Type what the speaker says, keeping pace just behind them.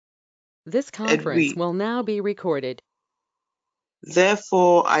This and conference read. will now be recorded.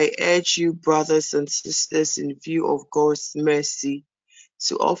 Therefore, I urge you, brothers and sisters, in view of God's mercy,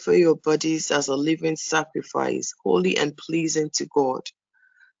 to offer your bodies as a living sacrifice, holy and pleasing to God.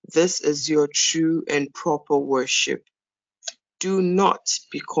 This is your true and proper worship. Do not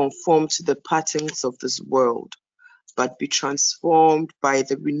be conformed to the patterns of this world, but be transformed by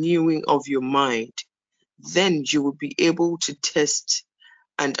the renewing of your mind. Then you will be able to test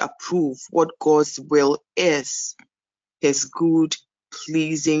and approve what God's will is, his good,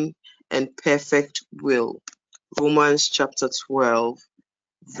 pleasing, and perfect will. Romans chapter 12,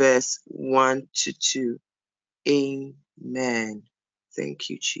 verse 1 to 2. Amen. Thank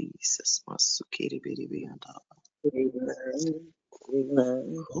you, Jesus. Amen.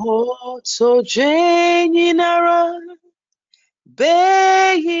 Amen. Koto jenyinara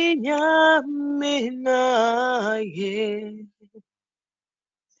beyinyamenaye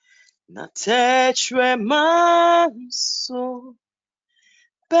na tetre manso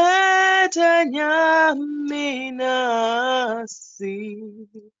bedanyaminasi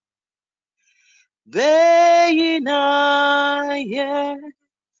beyinaye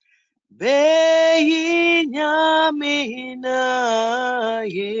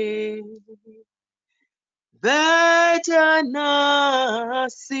beyinyaminaye bedanasi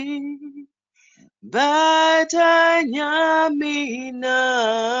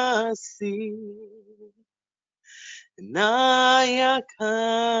bedanyaminasi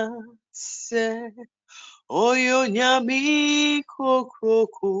nayakase oyo nyami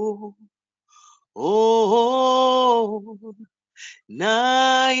kokroko oh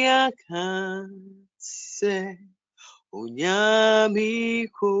nayakase onyami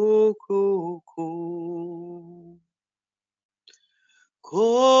kokroko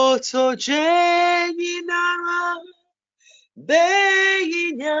koto jenyinara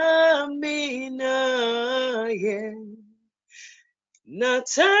beyinyamenaye na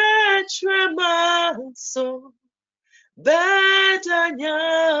tetre manso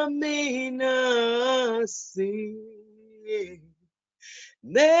bedanyaminasi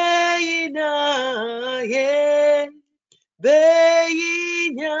beyinaye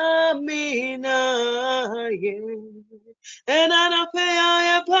beyinyaminaye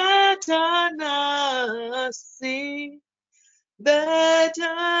enanapeyaya patanasi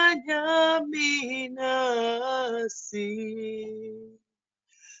bedanyaminasi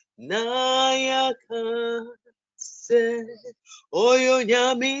nayakase oyo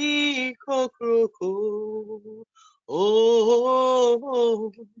nyami kokroko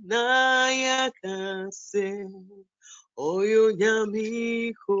oh nayakase oyo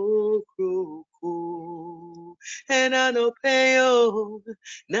nyami kokroko enanopeyo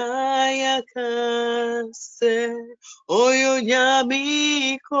nayakase oyo nyami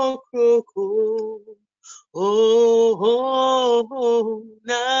kokroko oh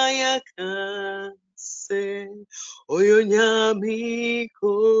nayakase oyo nyami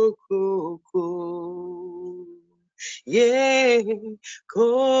kokroko yeah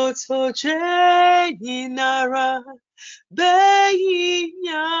koto jenyinara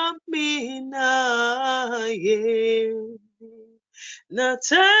beyinyaminaye na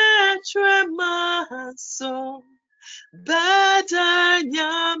tetre maso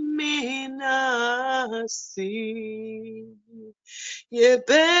bedanyaminasi ye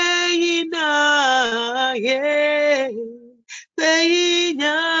beyinaye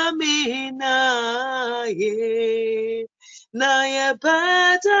beyinyaminaye na ye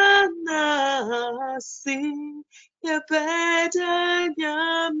bedanasi ye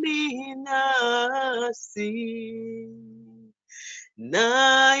bedanyaminasi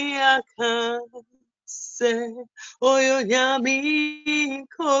nayakase oyo nyami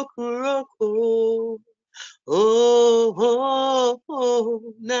kokroko oh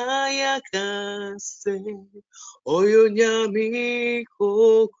nayakase oyo nyami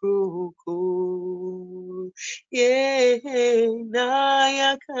kokroko yeah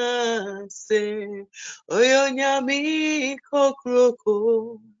nayakase oyo nyami kokroko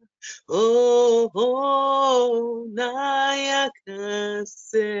oh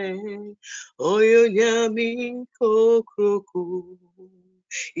nayakase oyo nyami kokroko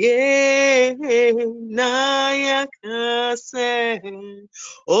yeah nayakase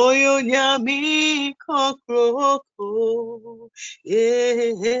oyo nyami kokroko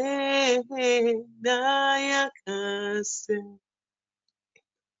yeah nayakase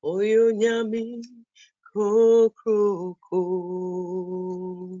oyo nyami kokroko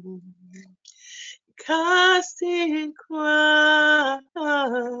casting crowns,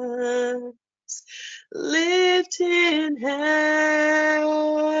 lifting hands,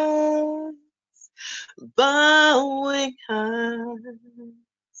 bowing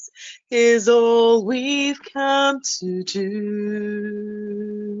hearts is all we've come to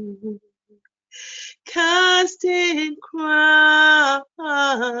do. Casting crowns,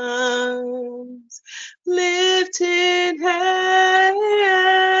 lifting hands,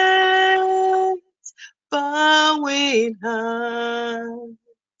 bowing hearts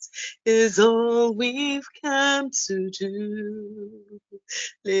is all we've come to do.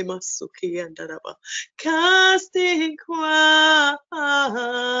 Casting crowns,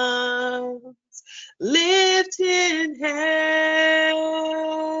 lifting hands,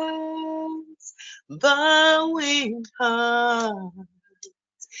 bowing hearts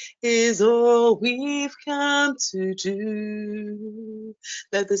is all we've come to do.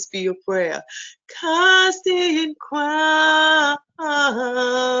 Let this be your prayer. Casting crowns,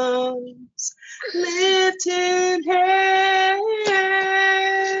 lifting hands,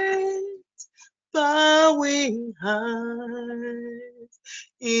 bowing hearts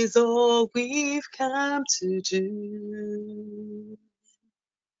is all we've come to do.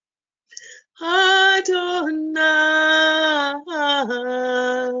 Adonai,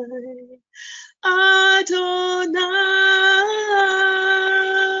 Adonai,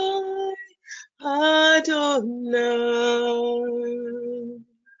 Adonai,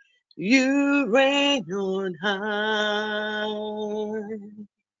 you reign on high.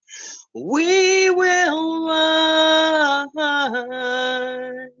 We will rise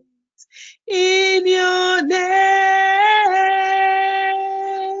in your name,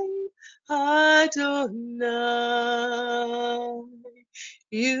 Adonai.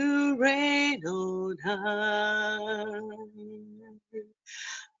 You reign on high.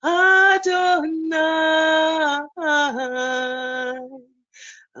 Adonai,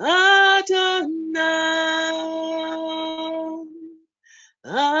 Adonai,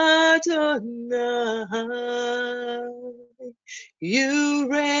 Adonai, you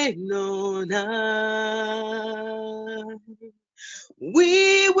reign on high.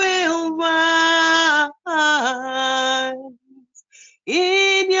 We will rise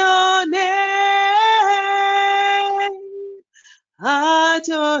in your name,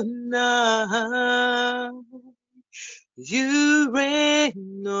 Adonai, you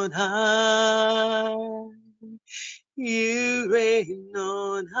reign on high. You reign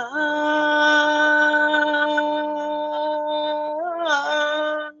on high.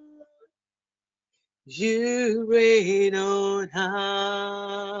 You reign on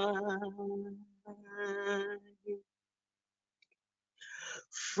high.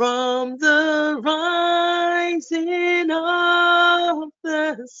 From the rising of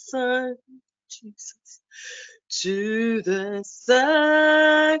the sun, Jesus, to the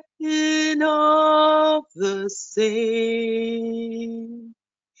setting of the same,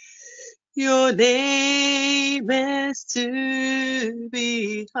 your name is to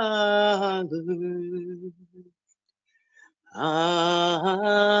be hallowed.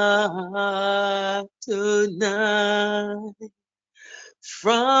 Adonai.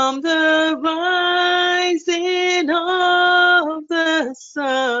 From the rising of the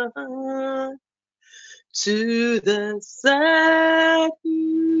sun to the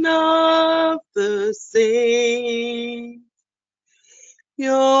setting of the same,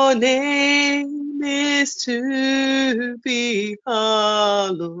 your name is to be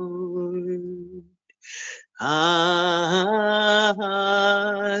hallowed. Adonai.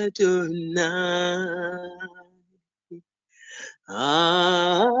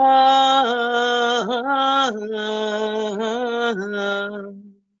 Adonai.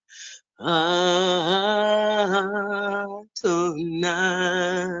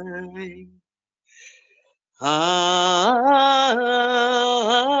 Adonai.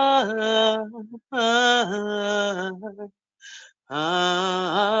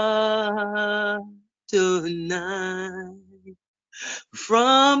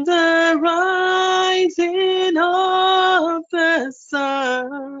 From the rising of the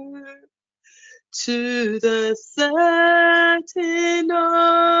sun to the setting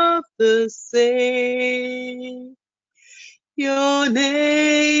of the same, your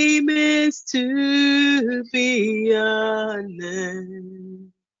name is to be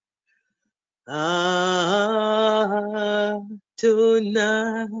honored. Adonai.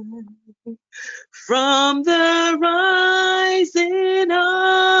 From the rising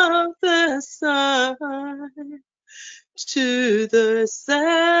of the sun to the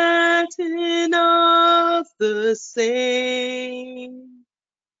setting of the same,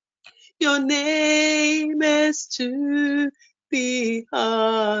 your name is to be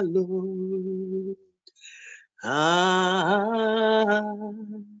hallowed. Adonai.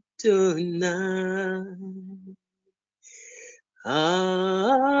 tonight.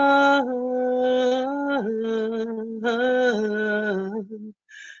 Ah,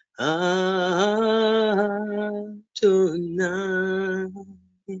 tonight.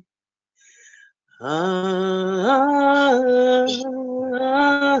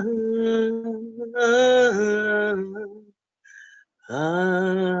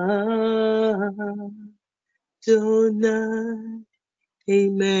 Tonight.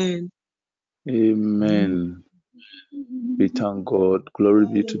 Amen. Amen. We thank God. Glory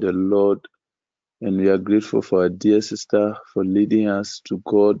be to the Lord. And we are grateful for our dear sister for leading us to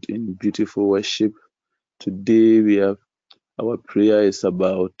God in beautiful worship. Today our prayer is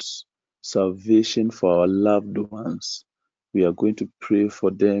about salvation for our loved ones. We are going to pray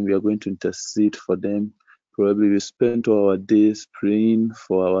for them. We are going to intercede for them. Probably we spend all our days praying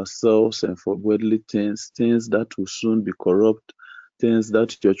for ourselves and for worldly things, things that will soon be corrupt, things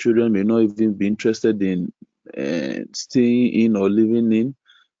that your children may not even be interested in staying in or living in.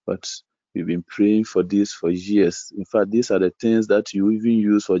 But we've been praying for this for years. In fact, these are the things that you even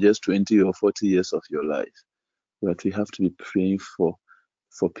use for just 20 or 40 years of your life. But we have to be praying for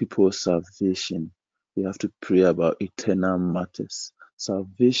people's salvation. We have to pray about eternal matters.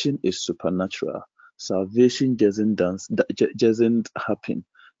 Salvation is supernatural. Salvation doesn't happen.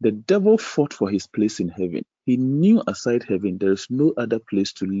 The devil fought for his place in heaven. He knew aside heaven there is no other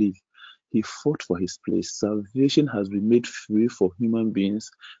place to live. He fought for his place. Salvation has been made free for human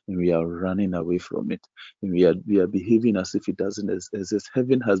beings, and we are running away from it. And we are behaving as if it doesn't exist.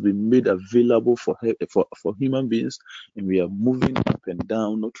 Heaven has been made available for human beings, and we are moving up and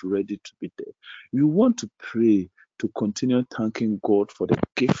down, not ready to be there. We want to pray to continue thanking God for the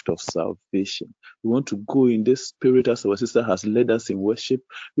gift of salvation. We want to go in this spirit as our sister has led us in worship.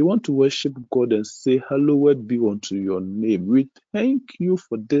 We want to worship God and say, hallowed be unto your name. We thank you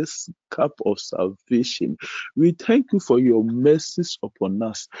for this cup of salvation. We thank you for your mercies upon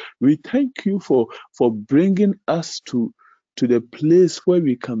us. We thank you for bringing us to the place where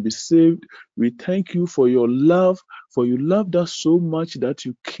we can be saved. We thank you for your love, for you loved us so much that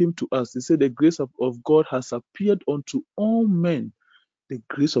you came to us. They say the grace of God has appeared unto all men. The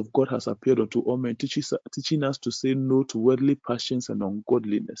grace of God has appeared unto all men, teaching us to say no to worldly passions and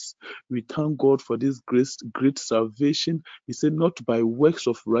ungodliness. We thank God for this great salvation. He said, not by works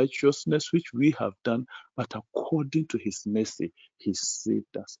of righteousness which we have done, but according to his mercy, he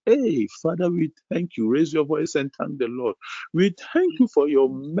saved us. Hey, Father, we thank you. Raise your voice and thank the Lord. We thank you for your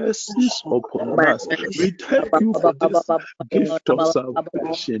mercies upon us. We thank you for this gift of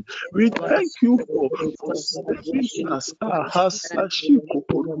salvation. We thank you for saving us. For a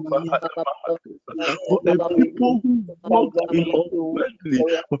people who walk in ungodly,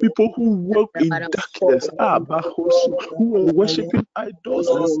 for people who walk in darkness, who were worshipping idols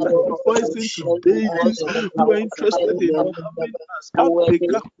and sacrificing to deities, who were interested in harming us. Lord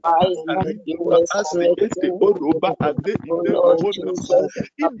Jesus,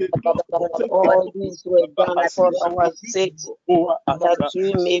 all these were done for our sake, that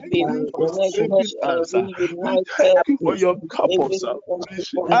we may be reconnected and We thank reunited you for your cup of even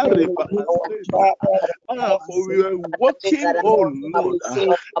salvation. for our Father. For we were walking, oh Lord,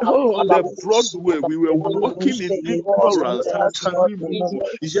 on the Broadway, we were walking in ignorance,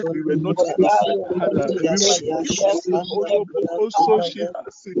 yet we were not innocent.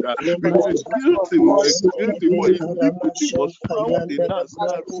 We were guilty, for iniquity was found in us.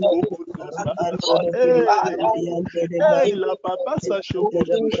 Hey, la babasa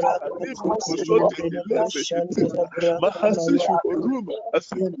shokotusha halimu kosote kelese hitina. Mahasishu horuma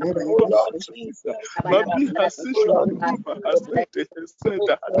asiku horuma hasita. Mami hasishu horuma hasete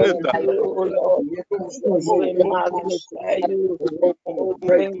heseda hadeta. We magnify you, we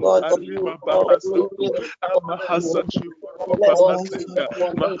bring God to you, all glory, Mahasishu horuma hasita.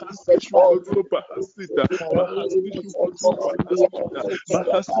 Mahasishu horuma hasita. Mahasishu horuma hasita.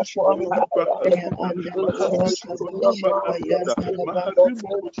 Mahasishu horuma hasita. Mahasishu horuma hasita. Maharimu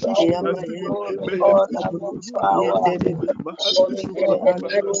kusushi hasita. Mehesishu horuma hasita. Mahasishu horuma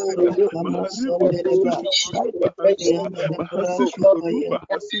hasita. Maharimu kusushi horuma hasita. Mahasishu horuma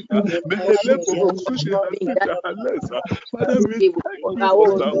hasita. Mehelebo kusushi hasita halesa. Father, we thank you for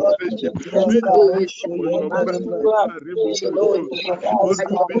salvation. We thank you for your mercy. Harimu kusushi.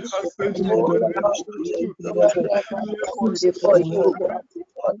 Morubi hasishu horima kusuta. Mahilesi kusuta.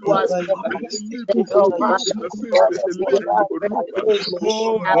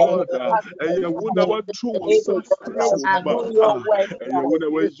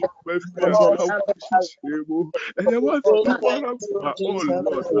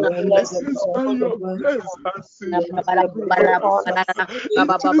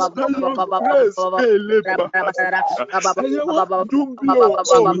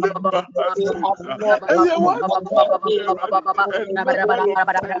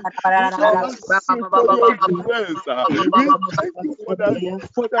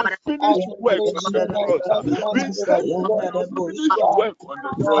 for that finished work on the cross. We thank you for your finished work on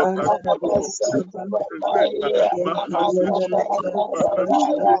the cross.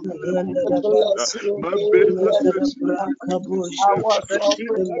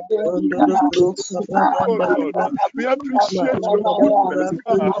 We appreciate your goodness.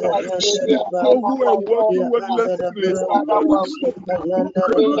 People who are walking wordlessly,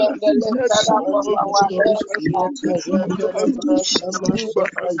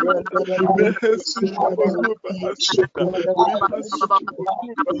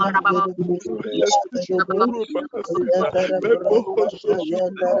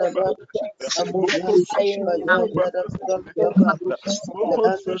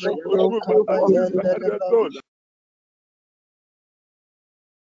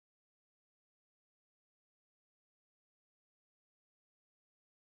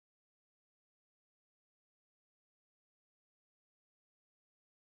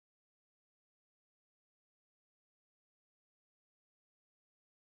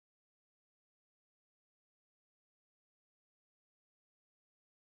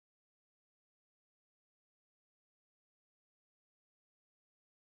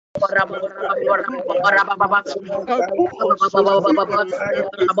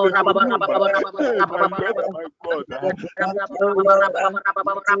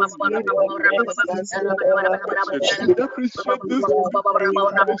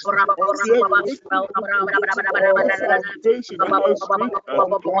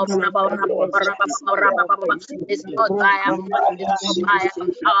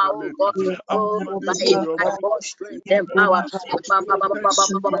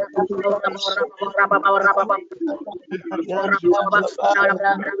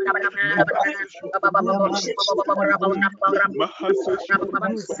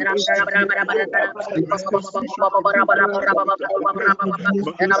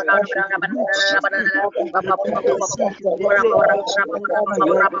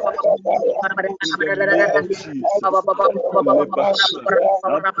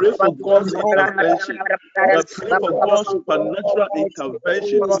 pray for God's intervention. I pray for God's supernatural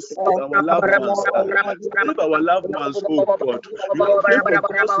intervention to save our loved ones. Save our loved ones, oh God. We pray for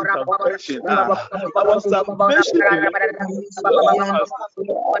God's intervention. Our salvation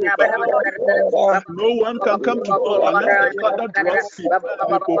no one can come to God unless the Father draws him.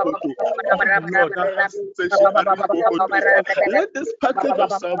 Let this package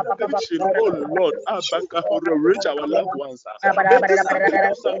of salvation, oh Lord, reach our loved ones. Let this package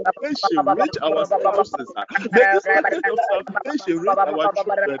of salvation reach our spouses. Let this package of salvation reach our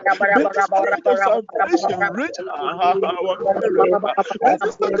children. Let this package of salvation reach our parents. Let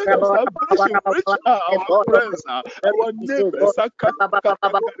this package of salvation reach our friends, our neighbors.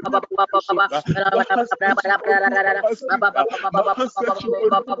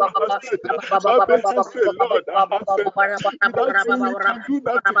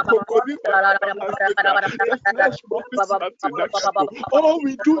 All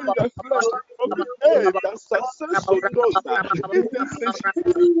we do in the flesh is that successful knows that in the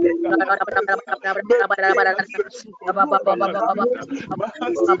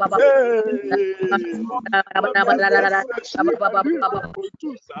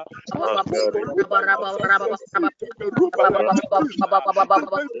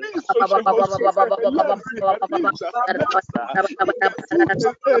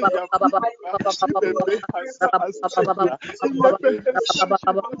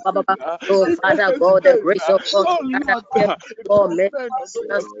Father God, the grace of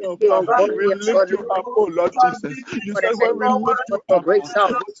God, we lift you up, oh Lord Jesus. You said when we lift you up, grace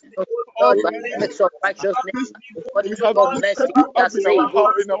of God, mix of righteousness, we have lifted you up in our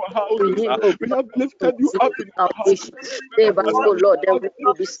houses. We have lifted you up in our houses. Save us, oh Lord, then we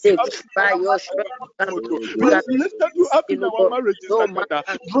will be saved by your strength. We have lifted you up in our marriages.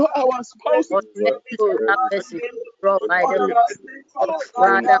 Draw our spouses.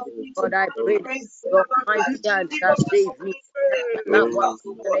 Father, God, I pray that your mighty hand shall save me. In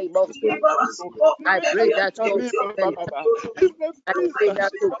the name of Jesus, I pray that your strength, I pray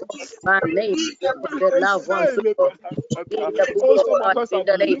that my name, the loved ones, oh God, in the book Oh, of some of life, us in have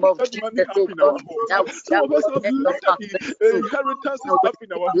the name of limited money Jesus, up oh in our God, homes. that we Some shall of us have protect your limited perfect, oh God, inheritances that we up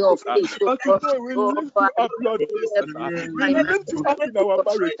in our seek your homes. face, oh But God, today we oh lift you Father, up, Lord in Jesus. the We finance, lift you up in oh our God,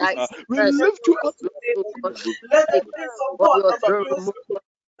 marriages. that is We present, lift you up. oh God, seek for your throne, oh God,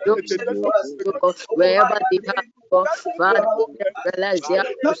 those oh God, wherever they are, oh God, Father, realize they have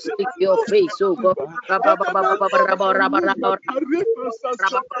to seek your face, oh God.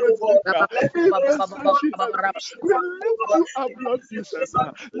 We lift you up, Lord Jesus.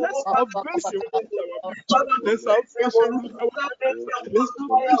 Let salvation reach our people. Let salvation reach our lives. Let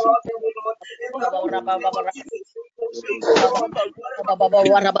salvation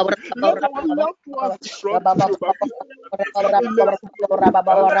let our loved ones be drawn to you.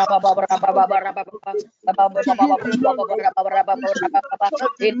 To you belong our salvation. The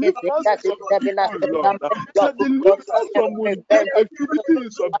deliverance is of thee, O Lord. The deliverance from mundane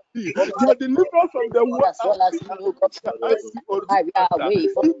activities of thee. The deliverance from the world. As well as you, oh God, take my way for the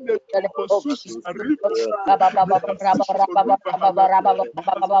name of Jesus.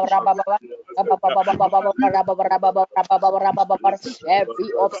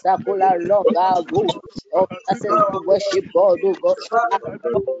 Every obstacle along our road of access to worship God, oh God,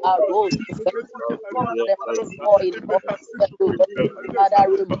 our roads to in all oh God.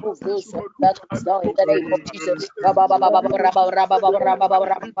 Father, remove those obstacles now in the name of Jesus.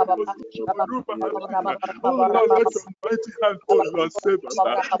 Oh Lord, let your mighty hand, oh Lord, save us.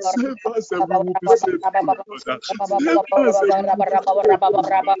 Save us and we will be saved, oh Lord. Save us and we will be saved, oh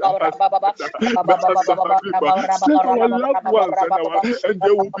Lord. Save our loved ones and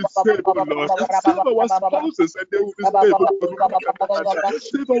they will be saved, oh Lord. Save our spouses and they will be saved, oh Lord.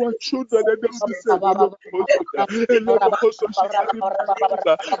 Save our children and they will be saved, oh Lord.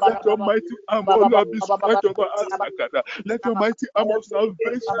 Let your mighty arm, oh Lord, be stretched over us. Let your mighty arm of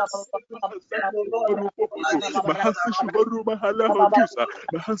salvation Mahasishu Horu Mahala Hodusa,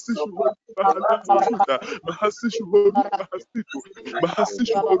 Mahasishu Horu Mahala Hodusa, Mahasishu Horu Mahasitu,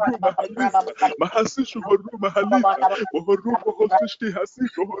 Mahasishu Horu Mahalisa, Mahasishu Horu Mahalisa, Horu Hosushi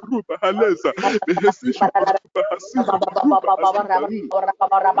Hasitu Horu Mahalesa, Mahasishu Horu Mahasitu Horu Mahasita,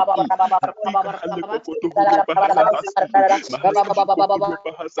 Mahasika Halepokoto Horu Mahala Hasitu, Mahasishu Horu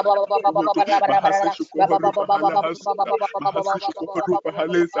Mahasaka, Mahasishu Horu Mahala Hasuta, Mahasishu Horu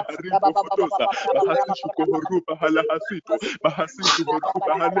Mahalesa Haripo Hodosa, Mahasishu Horupa Halahasito, Mahasishu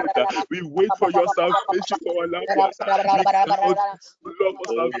Horupa Haleta. We wait for your salvation for our loved ones. We cannot love for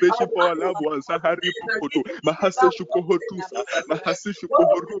salvation for our loved ones. Haripokoto, Mahasishu Kohotusa, Mahasishu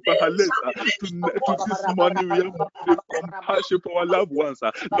Kohorupa Halesa. To this morning we have compassion for our loved ones.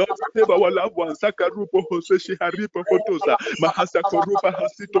 Lord, save our loved ones. Sakarupo Hoseshi Haripo Hotosa, Mahasakorupa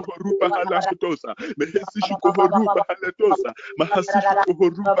Hasito Horupa Halahotosa, Mahasishu Kohorupa Haletosa, Mahasishu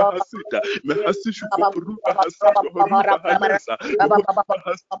Kohorupa Hasita, Mahasishu Kohorupa Hasito Horupa Halesa, Horupa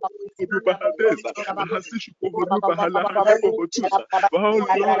Hasito Horupa Halesa, Mahasishu Kohorupa Halahalipo Hotusa. Oh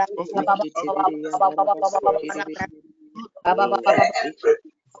Lord,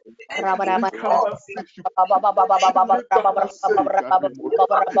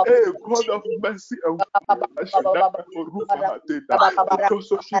 Hey, God of mercy and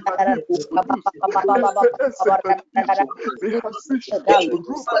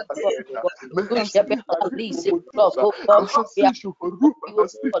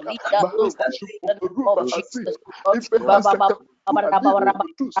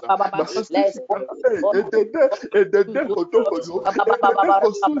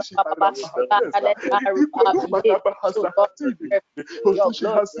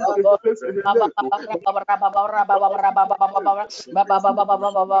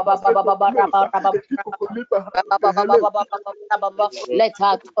let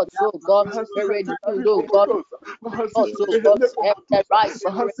our thoughts, oh God, be renewed, oh God. Also, God, the right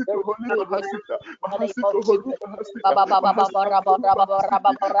spirit, the renewed in the name of Jesus.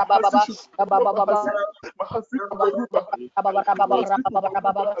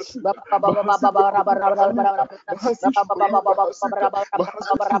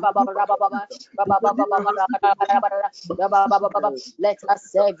 Let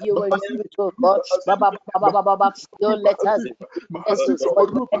us serve you in truth, oh God. Don't let us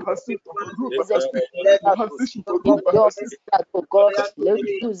God,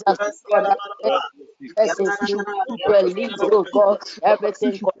 use us persons to release, oh God,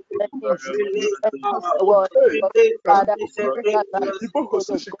 everything concerning Jesus the word.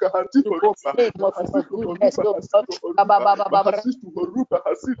 Father, goodness, oh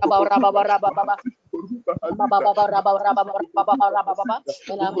God.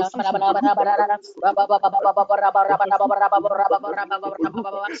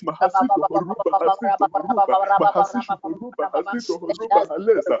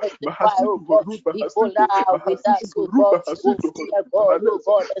 People now with us, oh God, who fear God, oh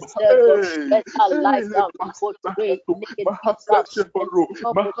God, and serve God. Let our life now be portrayed nakedly proud and humble with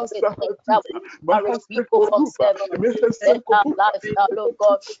things that will discourage people from serving. Let our lifestyle, oh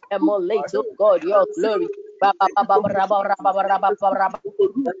God, emulate, oh God, your glory. The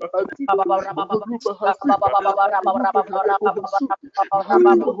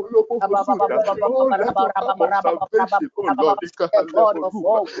God of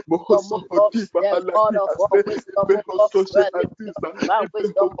all wisdom, oh God, the God of all wisdom, oh God, well, let your divine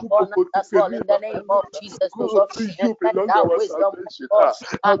wisdom upon us as well in the name of Jesus, oh God, and let that wisdom, oh God,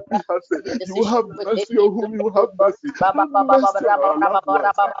 the You decision have we take mercy on in whom the you oh have God. mercy. Have mercy on our loved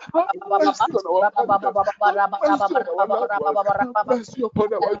ones. Have mercy on our partners. Have mercy on our loved ones. Have mercy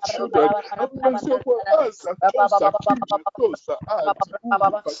upon our children. Have mercy upon us. Atosa, Kiji, Tosa, Ati,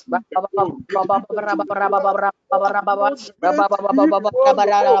 Uru, Katunde, Boru. He continued to ask, oh, motivate him all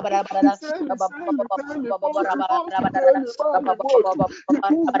the more. He said, Mosi, Mosi, Keli, Mali, Mosi.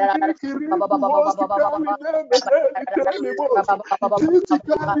 Ikuzi, Kiribu, Hosi, Kali, Neme, Nemi, Keli, Mosi. Ikiti,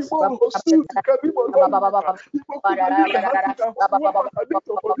 Kali, Mo, Hosuti, Kalimo, Lorina. Ipokubalika, Hakika, Husua,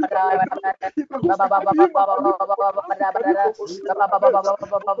 Mahalito, Horiba, Halito. Ipahusi, Kalima, Halito, Horiba, Kalito, Horiba, Haleta.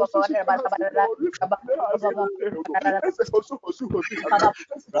 Hosusi, Kahasuko, Horiba, Halea, Azeleho. Ese Hosu, Hosu, Hosi, Hale.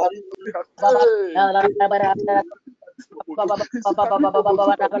 Ese Hosu, Hosi, Hale.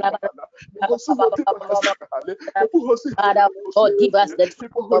 Father, God, give us the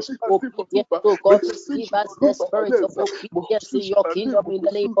spirit of obedience, oh God. Give us the spirit of obedience in your kingdom in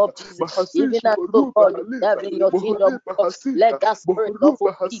the name of Jesus. Even as, oh God, we serve in your kingdom, God, let that spirit of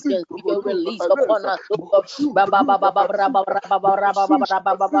obedience be released upon us, oh God.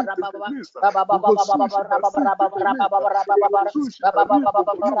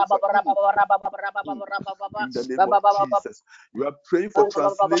 In the name of Jesus, you are praying for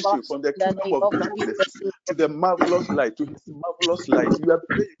translation from the kingdom of darkness to the marvelous light, to his marvelous light. You are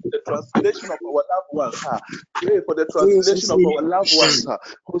praying for the translation of our loved ones. Pray for the translation of our loved ones.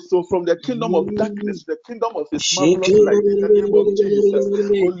 Also from the kingdom of darkness to the kingdom of his marvelous light. In the name of Jesus.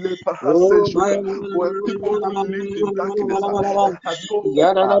 Where people who lived in darkness and had no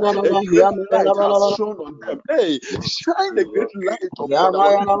hope, a great light has shone on them. Hey, shine a great light upon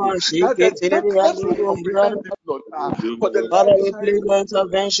our people, that the darkness will comprehend it not. For the Father, light we shines plead your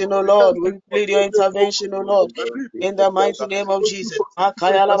upon them, intervention, O Lord. comprehend We it not. plead your intervention, O Lord. In the mighty name of Jesus.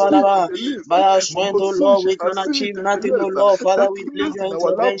 By our strength, O Lord, we can achieve nothing, O Lord. Father, we plead your In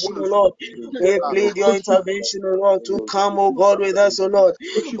our loved intervention, O ones. Lord. We plead your intervention, O Lord, to come, O God, with us, O Lord.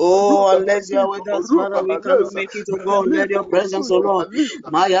 Oh, unless you are with us, Father, we cannot make it, O God. Let your presence, O Lord.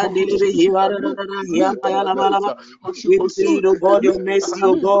 We plead, O God, your mercy,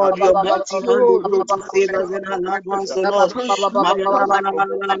 O God, your mighty hand, O God, to save us and our loved ones, O Lord.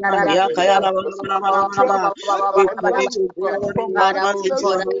 We commit, O God, From loved ones into darkness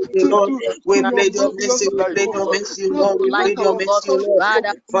your hands, O Lord. to We your plead your marvelous mercy, we light, plead oh your God. mercy, O Lord. We Light, plead your oh God, mercy, O Lord.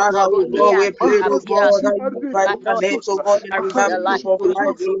 Father, Father, from O God, here we plead, O appear God, that you we revive our cannot names, O God, in the carry the revival light, book of oh life,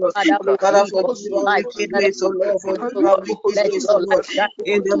 God. O Lord. Father, we Father, plead for forgive your our light wicked in the ways, O name Lord. of Forgive Jesus. our wicked Let ways, O your Lord. light shine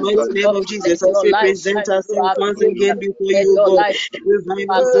In the through mighty us, name God. of Let Jesus, as your we light present shine through ourselves our once business. again before Let you, O your God. light shine Revive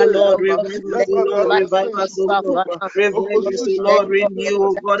through our us, O marriage, Lord. oh God. Revive us, Let O your Lord. light Revive shine us, O through our Lord. finances, oh Revive God. us, O Let Lord. your Renew,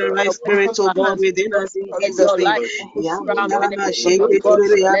 O light God, the right shine upon spirit, O our God, hands, oh within God. us in Let Jesus' your name. light shine through our ministry, oh God.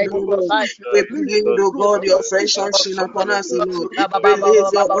 Let your light We shine plead, O God, your fresh unction upon us, O Lord.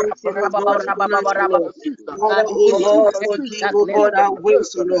 Release your unction, O God, upon us, O Lord. Father, O Lord, forgive, O darkness God, our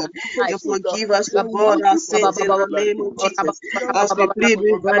ways, O Lord. light. And forgive us, O God, our sins in the name of Jesus. As we plead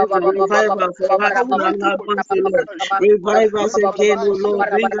revival for us and our loved ones, O Lord. Revive us again, O Lord.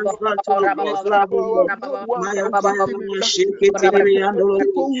 Bring us back to our first love, O Lord. Maya kaya nama shake it to the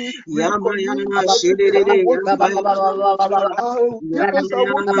andolo. Yama yana shake it, yama kaya. People are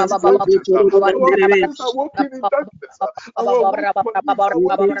walking in Shake it darkness. to the Our andolo. families are walking in darkness. Our work colleagues are We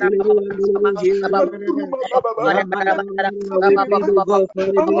walking plead, in darkness. O God, for Our deliverance, O parents are God,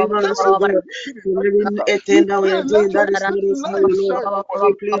 walking in from darkness. everything We that we pray, are doing that is let not of you, light Lord. shine upon We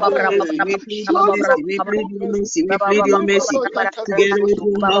us. plead your mercy, Hey, we plead your show your mercy, we plead people your mercy. mercy, we plead your mercy. Together with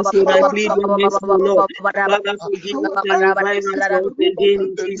your household, I Our plead your loved mercy, ones O are Lord. walking in Father, darkness. forgive Our us and revive elders us are once again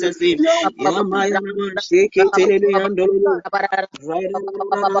in Jesus' name. they are walking Yama in Let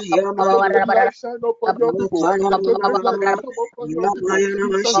your light shine upon your people. Let your light come upon your people.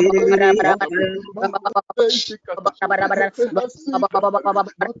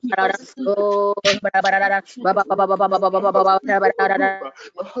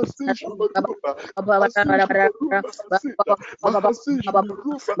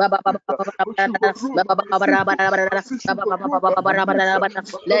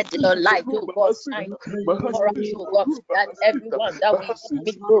 Let the light, oh God, shine for us, oh God, that everyone that we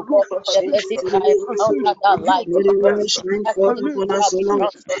meet, oh God, the person that encounter that light, oh God, that person shall be transformed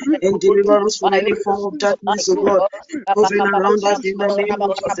and deliver us from by any form of your light, darkness, O oh God, God. hovering around us in the name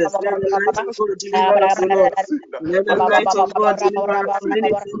of Jesus. Let the light of God deliver us, O Lord. Let the light of God deliver us from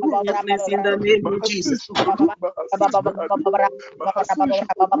any form of darkness in the name of Jesus.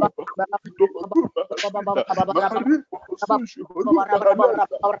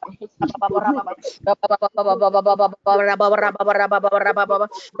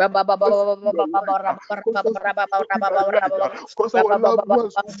 Cause our loved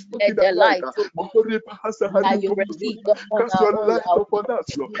ones to walk in Let the the light. light, that you release upon Cast your all light our upon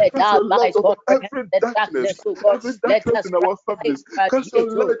us, Lord. let Cast our your light light upon comprehend every the darkness, darkness, oh God. every Let darkness us in our families. Cast your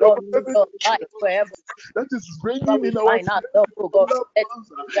radiate, oh light God, upon every your light wherever that is reigning we in our find ourselves, oh God. loved Let ones,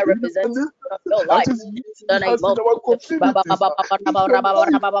 the in representation the of your that light is in meeting the name us in of our Jesus. communities. Cast your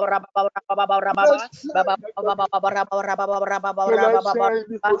light, your light shine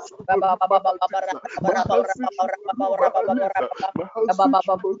before Shukuruba Hatisa. Mahasi Shukuruba Halisa. Mahasi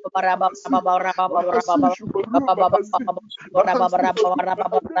Shukuruba Hasita. Mahasi Shukuruba Hasita. Mahasi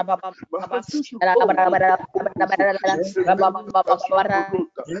Shukuruba Halisa. Mahasi Shukuruba Hasita. Yetelika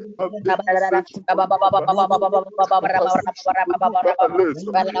Shukuruba. Abehasi Shukuruba Halisa. Mahasi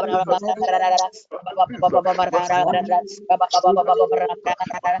Shukuruba Halisa. Mahasi Shukuruba Halisa. Mahasi Shukuruba.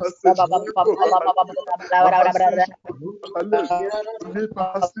 Mahasi Shukuruba Halisa. Mahasi Shukuruba Halisa. Lipa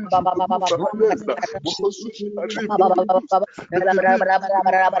hasi shukuruba halesa. Mohosushi haribo hutusa. Behelipa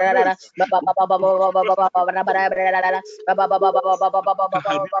shukuruba halesa.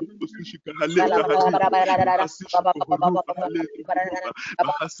 Kaharibo husushi kahaleka haribo. Mahasi shukuruba haleka huruba.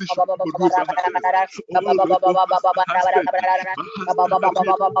 Mahasi shukuruba halesa. Oh, lipo hasa haseki. Mahasa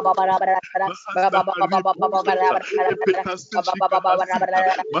haribo hutusa. Mahasa haribo hutusa. Epe hasi shika hasita.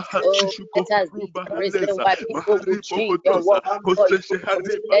 Mahasi Oh, let us be shukuruba the reason halesa. why people will Maharibo change and hutusa. walk for you. Hoseshe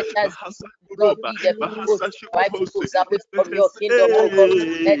hariba. Let us Mahasa not kuruba. be the people Mahasa try to shukuhose. push away from your kingdom, oh God.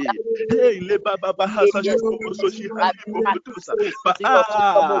 Let us Hey, le baba bahasa yes, shuko hososhi haribo attract hotosa. souls Ba into your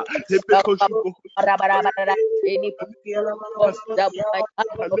kingdom, oh hebe God. hoshuko Any God that we might have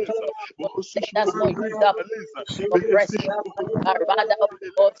in your halesa. kingdom, Bohosushi let us not use kuruba that halesa. oppress Behesi you, shuko but horuba rather, oh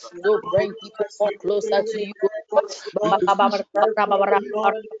God, halesa. to bring people Bohoruba more closer to you. Behesi shuko horuba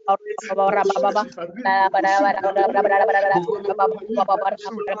halesa. Bohosushi haribo hosuka halesa. Boholoba halibo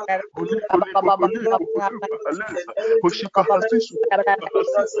hosuta. Holupo lipo holipo holupa halesa. Hoshika hasisu kuruba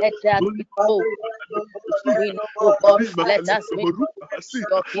hasita. Let us be Holipa so haruba halipo hosuta. we know, God. Lima Let us halika make horuba hasita.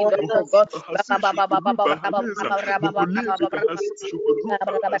 your kingdom, oh God. Bohoruba hasishu kuruba halesa. Boholifika hasishu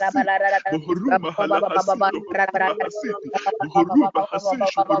kuruba hasita. Bohoruma hala hasito horuba hasiti. Bohoruba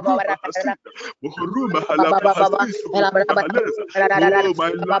hasishu kuruba hasita. Bohoruma halaba hasito horuba halesa. Oh,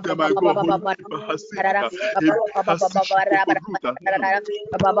 my Lord and my God, holipa hasita. Ebe hasishu kuruba.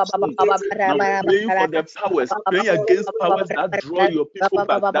 Now praying for the powers, praying against powers that draw your people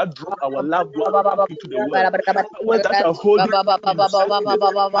back, that draw our loved ones back into the world. Powers that are holding them in darkness,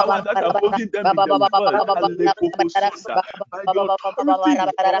 powers that are holding them in the world. By the authority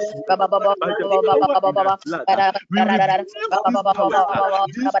in God's word, by the power in the blood, we rebuke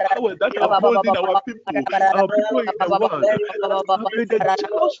these powers that are holding our people in the world. May the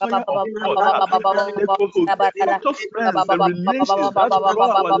jealous fire of God, cut off friends and relations that draw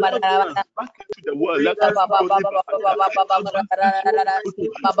our loved ones back into the world. Let us go live whatsoever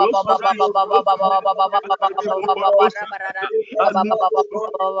is holding them. Any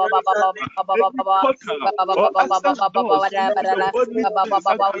portal or access doors into the worldly things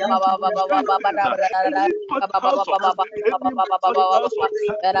that can lead to distractions, any portals of any portals of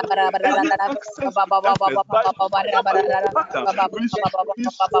darkness, any access to darkness by fire, by fire, we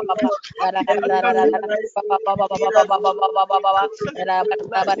destroy it and annihilate access to the light in their life, access to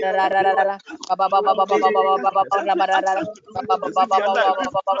our children's life, every access to greatness in their life. We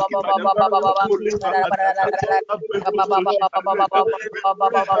block it by the power of the Holy Spirit.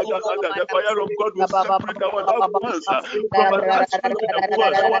 The fire of God will separate our loved ones from attachment to the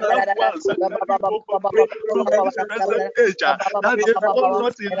world. Our loved ones from this present age, that they fall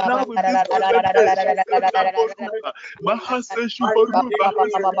not in love with this present age.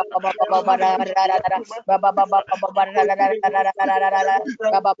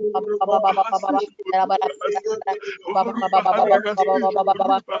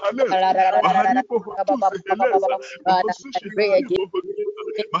 Pray again.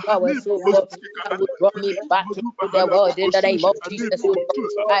 Power, so God, that will draw me back into the world in the name of Jesus.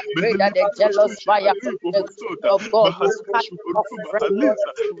 I pray that the jealous fire of God will cut off friends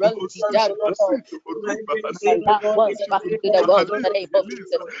to run to that loved ones back into the world in the name of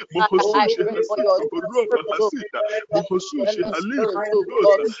Jesus. I pray for your spirit, so jealous spirit, so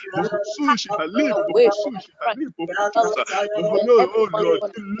God, away from oh Lord,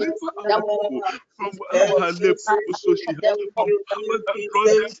 deliver our people from that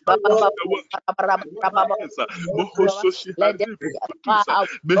let them be far out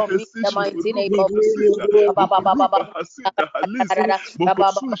from me, the mighty name of Jesus.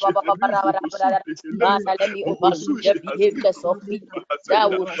 Father, let me overlook the behaviors of people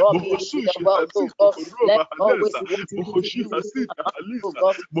that will draw me into the world, oh God. Let always want to be used, oh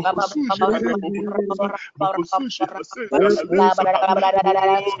God. By fire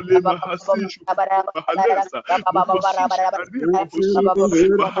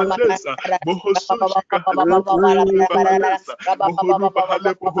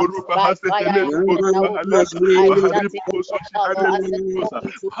and and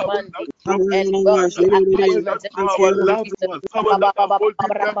worldly attachment our loved ones, some of them are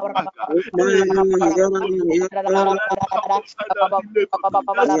holding them back.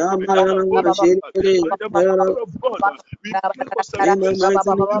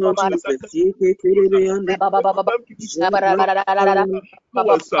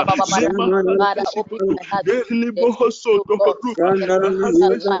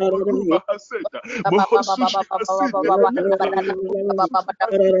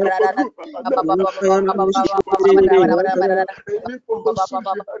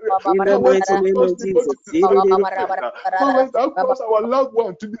 In the mighty name of Jesus. Our loved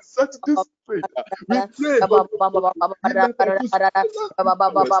one to be set this straight. We pray, oh God, we nullify the effect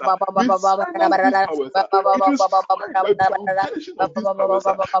of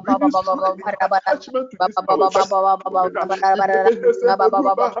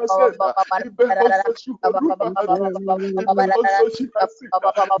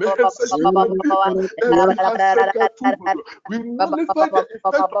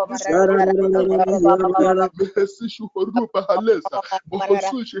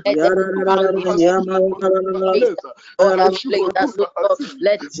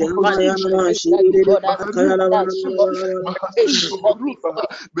this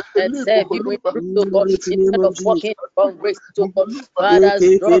and serve you in truth, to God, instead of walking from grace to God.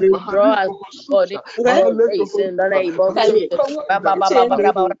 Fathers, draw us, God, into grace in the name of Jesus.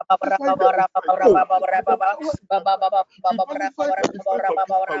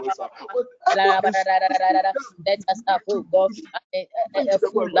 Let us have, oh God, a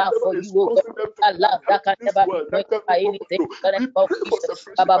full love for you, oh God. A love that can never be quenched by anything.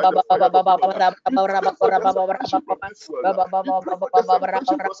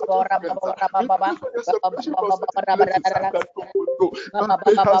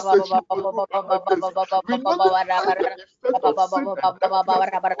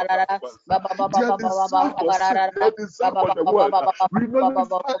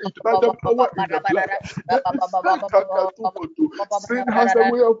 Sin has a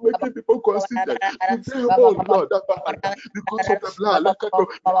way of making people conceited. Today, oh Lord, because of the blood,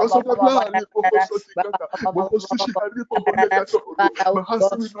 because of the blood,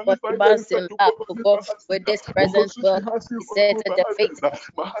 with this present world, he said that the faith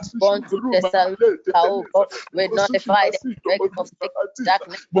born to the salvation will notify the effect of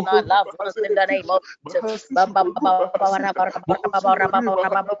darkness on our loved ones in the name of Jesus.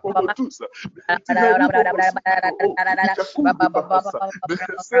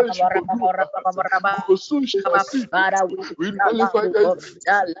 We love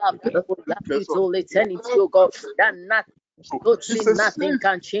to eternity, oh God, that nothing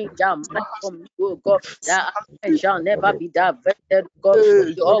can change our mind from you, oh God. That I shall never be diverted, God.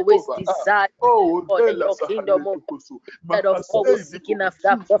 You always desire for your kingdom, oh God. Instead of always seeking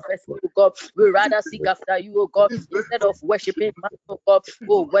after prophecy, oh God, we rather seek after you, oh God. Instead of worshiping man, oh God,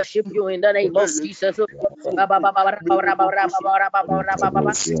 we'll worship you in the name of Jesus.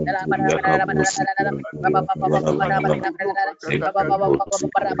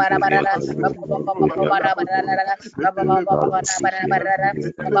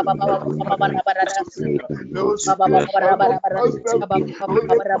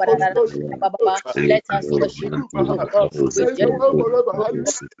 Let us worship you, O God, with genuine,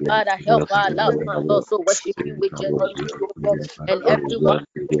 Father, help our loved ones also worship you with genuine, O God, and everyone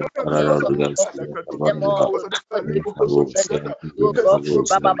names of God, them all worship you, O God. Is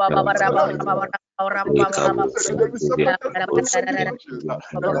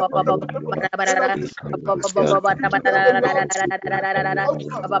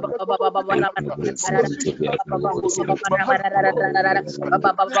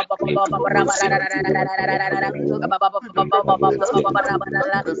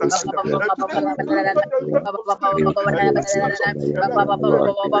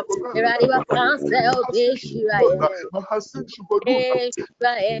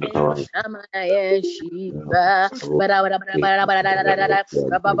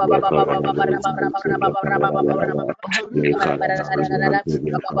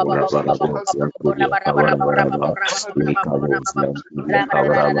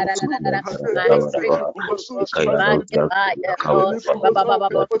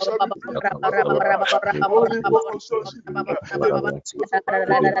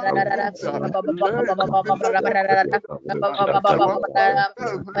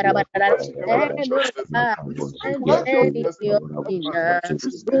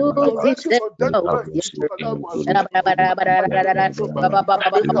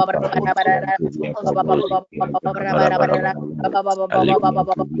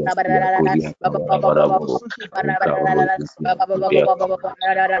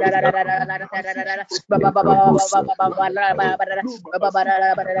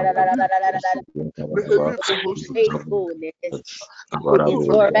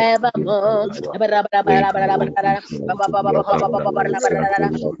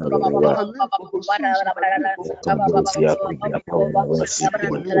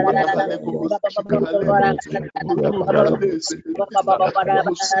forevermore.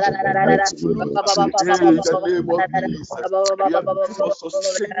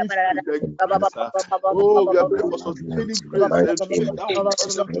 Oh, we are praying for sustaining grace and faith that will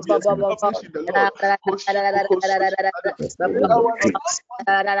cause them to be established in the Lord. May our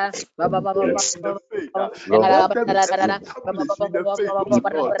in the faith. Let them be established in the faith, oh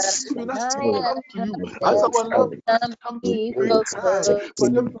Lord. Even as we come to you, as our loved ones come to you in time, for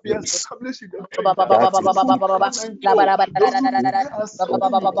them to be established in the faith. Those who come and go, those who are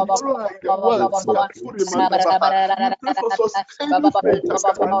serving you tomorrow are in the world, they are full in Mandabaha. We pray for sustaining faith.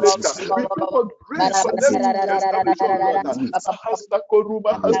 We pray for grace for them to be established, oh Lord.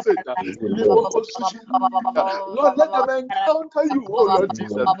 Lord, let them encounter you, oh Lord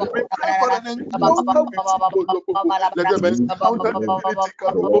Jesus. We pray for an encounter with you, oh Lord. Let them encounter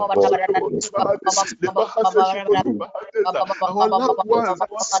our loved ones,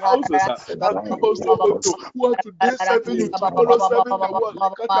 our spouses, who are today serving you, tomorrow serving the world.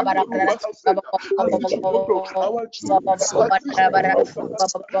 Our children, Lord, Father,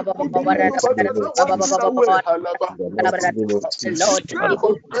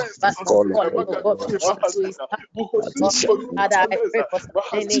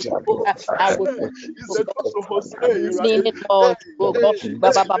 I pray for sustaining. I will lean it all.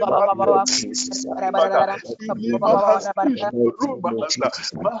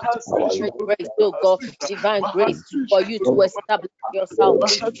 Grace, oh God, divine grace for you to establish your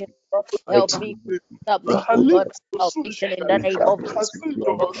salvation. Help me to establish, oh God, salvation in the name of Jesus.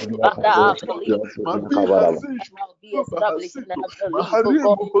 Father, I believe I'll be established and I believe, oh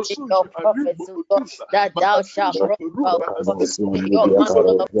God, in your prophets, oh God, that thou shalt bring about your mantle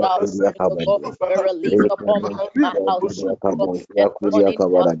of salvation, oh God, be released upon me and my house, oh God, and upon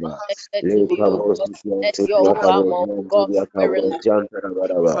anyone connected to me, oh God. Let your power, oh God, be released in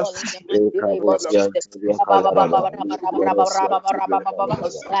the name of Jesus.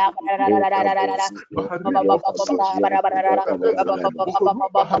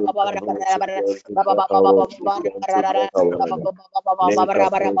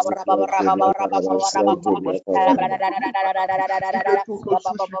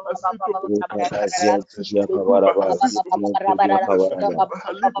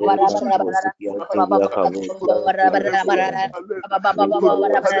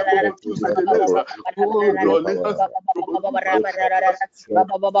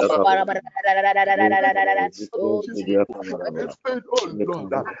 His faith, oh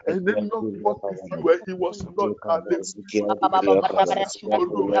Lord, and then not what if you were, he was not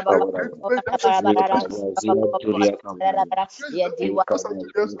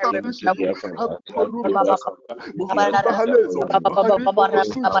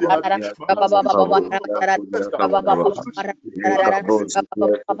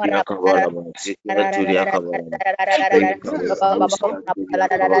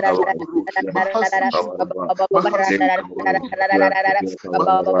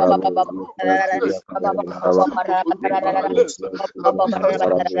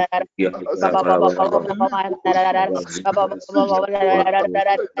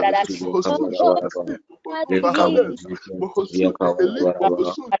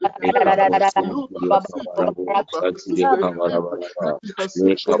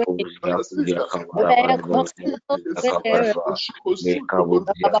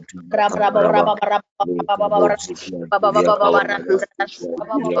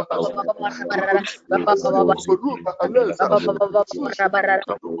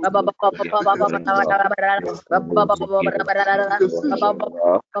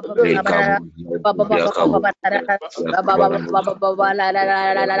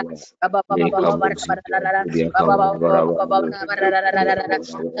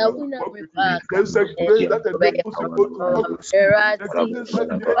There's a grace that enables you to walk with you. The grace that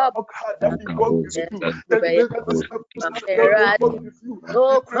they walk hard, that he walk with you. The grace that is walk with you.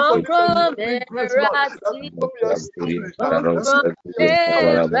 Oh, come from Grace, Lord, that people be established. That people be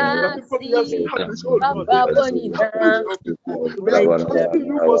established, oh Lord. We are trusting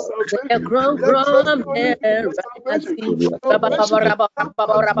you for salvation. We are trusting you for salvation.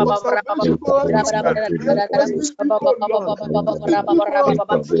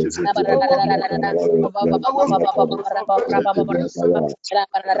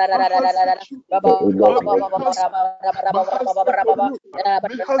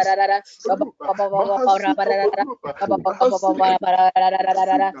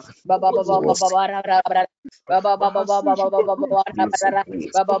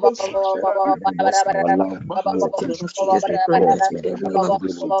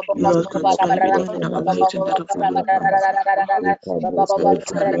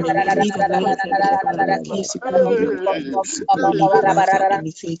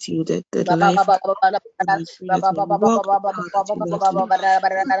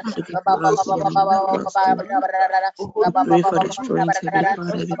 Pray for the strength, Heavenly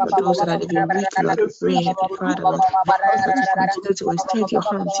Father, for those that have been weak, Lord, we pray, Heavenly Father, Lord, that you continue to extend your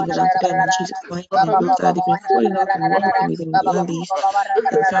hands even unto them in Jesus' mighty name. Those that have been falling out and walking with them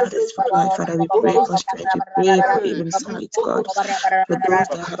in the early Father, we pray for strength, we pray for even sight, God, for those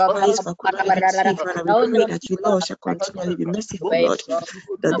that have eyes but could not even see, Father, we pray that you, Lord, shall continually be merciful, Lord,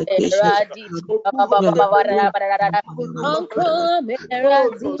 that the patience Father, we are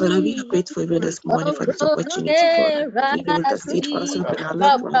grateful even this morning for this opportunity, God, even with the steadfast hope in our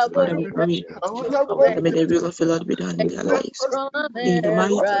loved ones, Father, we pray that may the will of the Lord be done in their lives. In the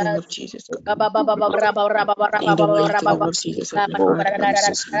mighty name of Jesus, God. In the mighty name of Jesus, Heavenly Father, Lord,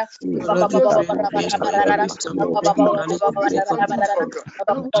 we pray for wisdom, we pray for knowledge,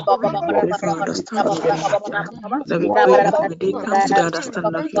 we pray for understanding, Heavenly Father. That we pray that when the day comes to the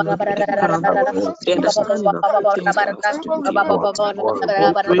understanding of you, Lord, the understanding of the things that has to do with you, God.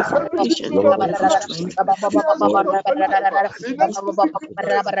 We pray for patience, we pray for strength. In the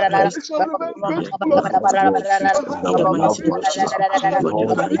mighty name of Jesus, we pray for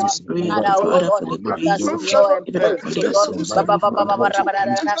divine grace, Father, for the grace, even upon their souls, Heavenly Father.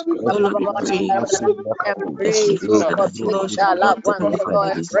 Oh Lord, we pray, Heavenly Father, that you, Lord, shall grant them, Heavenly Father,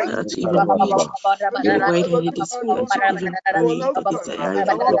 the desire to even read your word and the desire to even pray, the desire even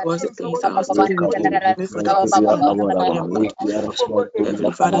towards the things that are studying with you. We pray for the desire even for them, Lord.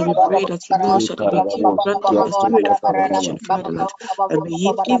 Heavenly Father, we pray that you, Lord, shall even grant them the spirit of revelation, Father, Lord, and may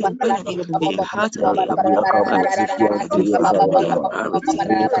it even burn even in their heart and their brain, Father, Heavenly Father, may they are with you,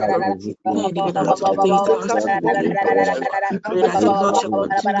 Heavenly Father, and even unto the things that are studying with you. We pray that you, Lord, shall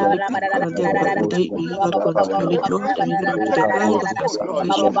continually quicken on them, Lord, and they will even continually, Lord, and even unto the blind of their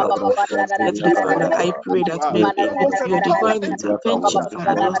salvation, Lord. Heavenly Father, I pray that may with your divine intervention,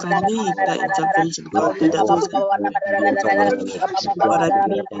 Father, those that need that intervention, God, that those that Father,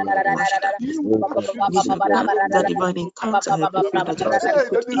 I pray that divine encounter, Heavenly Father, just that they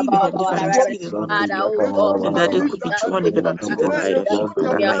could even, Heavenly Father, see the wrong thing, and that they could be drawn even unto the light of you,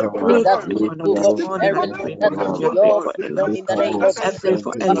 Father. I pray that, Lord, oh this God, morning I everything pray, that God, is we pray your for freedom in the everything. name of I Jesus. pray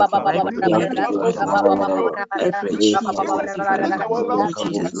for everything. I pray, Heavenly Father, Lord, I pray, Jesus, Heavenly Father, in the name of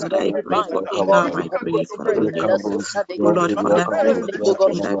Jesus, Lord, I pray Remind for me, God, Enam, I of your pray for the spirit Lord, in the sister oh of Lord, Father, I pray for the oh God,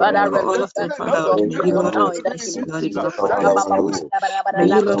 Kiki, and I pray Father, for all of release them, them Father, into Lord, your may you, freedom Lord, now in the take name him, of Lord, even Jesus. up from their souls. May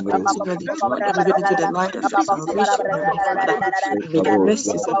you, Lord, continue to draw them even into the light of your salvation, Heavenly Father, Lord, and may the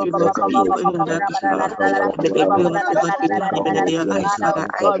mercies of you, Lord, speak for even on their behalf, and may the will of the Lord be done even in their lives, Father, Father. oh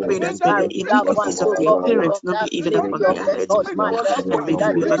I God, pray that release may and the rid that one, iniquities of oh their God, parents of not be that even slavery upon of their the heads, thought Father. mindset And may that you,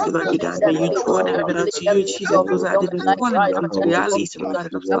 Lord, release Lord, be done. May you them, draw them even release unto them you, into Jesus, your those that freedom didn't call them right now in into the name of reality, Jesus. Lord,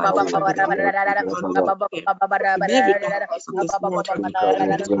 of life, Father. May the Lord, Lord, Lord, in every darkness in this world, Heavenly Father,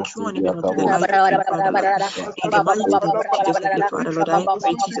 may they be drawn even unto the light of you, Father, Lord. In the mighty name of Jesus, Heavenly Father, Lord, I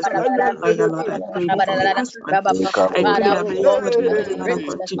pray, Jesus, for Victoria, Lord, I pray even for her husband. I pray Father, that oh may you, God, Lord, Heavenly Father,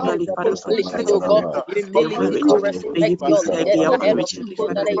 raise the continually, spirit of Father, humility, protect oh them God, and keep their humility marriage. to May you respect your protect yes their ahead of marriage, things Heavenly in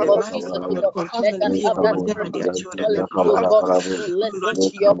the Father. May name the of light Jesus, of oh God God. Let them continually have even that on them and their spirit of children, humility, Heavenly oh Father. God, to May you, Lord,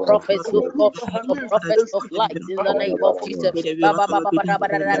 listen to your Jesus, prophets, Lord, oh God, may your you, Father, prophets of draw them light even in up the from name you. of Jesus. May the will of the Lord be done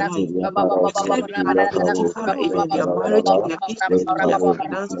even in their life. May you protect them and protect them, Father, even in their marriage, in their businesses, in their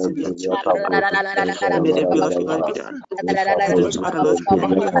finances, in their children, Father, Lord. And may the will of the Lord be done. Let them, Father, Lord, speak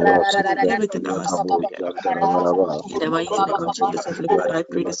and you alone concerning everything that has to do with their life. In the mighty name of Jesus, Heavenly Father, I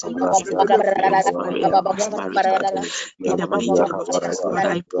pray the same prayer for every friend's marriage, everyone's marriage, Father. In the mighty name of Jesus, Lord,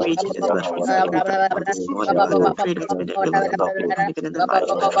 I pray, Jesus, Lord, visit everyone this morning, Lord. I pray that may the will of the Lord be done even in the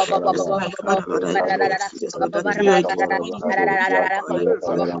life of this wife, Father, Lord. I pray, Jesus, Lord, that you again, you are God, I pray.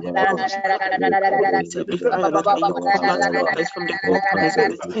 Oh, keep them in your goodness, Heavenly Father, Lord. May you call us, call us from the four corners of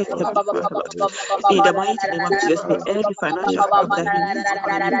this earth, Heavenly Father, Lord. In the mighty name of Jesus, may every financial help that he needs,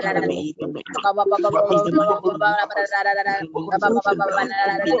 Heavenly Father, may he be met. In the mighty name of Jesus, may you open doors,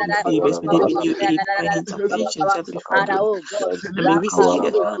 may there be new favors, may there be new aid, findings, and patience, Heavenly Father, Father, Lord. oh God, And may we wrap her see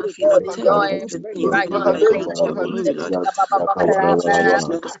the soul, hand of oh you, God, Lord, in turning your good embrace things, right even now Lord, in the even name unto of your glory, Jesus. Lord. I pray, Jesus,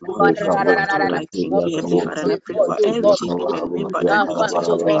 Lord, this morning, Heavenly Father, Lord, I thank you, Heavenly Father, and I pray for Oh every God, single member that that is one, on this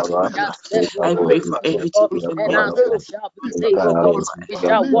oh God, 20, Father, that Lord. serve your I pray glory, for oh every God, single and member our of soul this. shall be I saved, oh God. pray for We every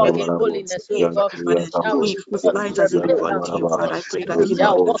shall walk in member of this holiness, oh family, God. Father, We shall whose walk in lives has even gone repentance, dim, oh God. Father. I pray We that you, shall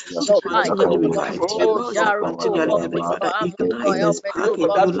Lord, walk in you your light, continually oh God. revive their We lost, you shall, oh continually, God, Heavenly pray for Father, our move for ignite their help, spark, oh a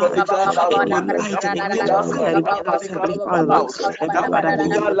God. new life, a new light, and a new fire within us, Heavenly Father, Lord. Heavenly Father, may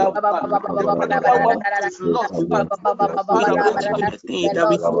you, Lord, may the ultimate thing And that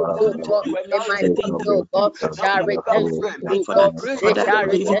we us, hope oh for, God, and is my the thing family, that oh we God, hope for, shall Heavenly Father. return to Pray you, for God. that, They for that, shall even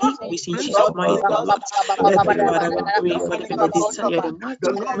return if to we you, see Jesus' God. mighty name, Lord. Heavenly Father, we pray for even the desire, the much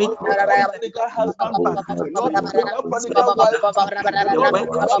commitment, the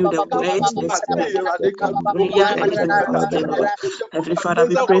work with you, the words, the spirit, prayer, and even fasting, Lord. Heavenly Father,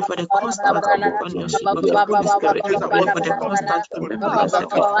 we pray for the constant companionship of the Holy Spirit. We pray for the constant remembrance,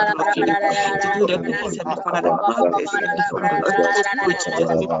 Heavenly Father, Lord, to do the things, Heavenly Father, the marvelous, Heavenly Father, Lord. Oh,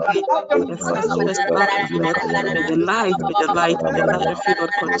 Jesus, we pray for the first love of you, Lord. May the light, may the light, may the light of you,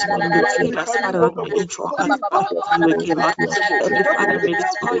 Lord, continually fill us, Father, Lord. May you draw us back to you again, Lord. Heavenly Father, may the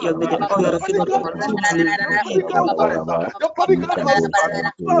oil of you, Lord, continually remain, Heavenly Father, Lord.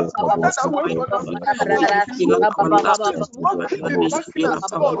 May you fill up our lamps this morning, Lord. May you fill up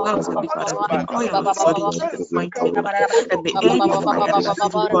our lamps, Heavenly Father, with the oil of God in Jesus' mighty name. And may every fire that has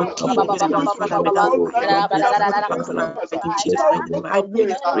even gone dim, even in our Father, may that fire burst forth back to life in Jesus' mighty name. I pray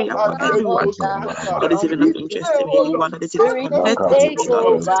this prayer for everyone that is even of interest to me, anyone that is even Spirit, connected to take me, Lord.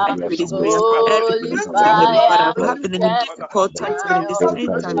 over. I pray this prayer for Holy everyone that, Heavenly Father, fire, have we been in cast difficult times, even in this down.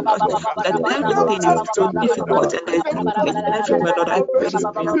 end time, Lord, that everything is so difficult and there's darkness everywhere, Lord. I pray this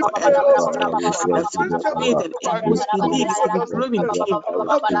prayer for everyone that whose faith and whose belief is even growing dim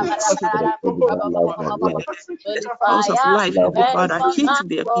in the cause of the Holy storms of fire, life, Heavenly burn Father, are on my hitting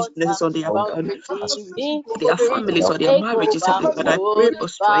their altar businesses or from within me. their families or their Take marriages, over, Heavenly Father. I pray holy for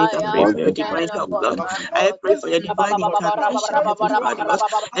strength. I pray fire, for your divine burn help, upon Lord. my I pray altar. for your divine intervention, Heavenly Father, Lord.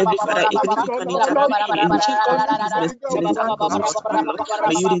 Heavenly Father, even if you can intervene in Jacob's business and his uncle's, Father, Lord,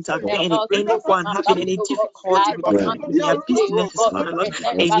 may you And intervene in us, oh God, anyone having any family, oh God, difficulty as with we their come with to their you today, oh businesses, God, Father, Lord.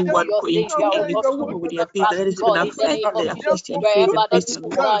 repent that be Anyone your going savior, through oh any God. trouble with their business that Father is even God, in the name affecting of their Jesus, Christian faith wherever and the Christian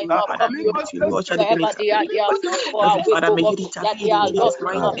people walk, crying Heavenly out Father, I from pray you, that you, Lord, shall even wherever they are, intervene. they are looking for a Heavenly way, Father, oh may God, you that they intervene in are Jesus' lost in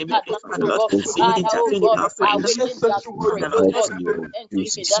mighty some name, Heavenly darkness, Father, oh Lord. God. May you Father, oh intervene in God, our awaken finances, their Heavenly Father, spirit, Lord. oh God, to repent to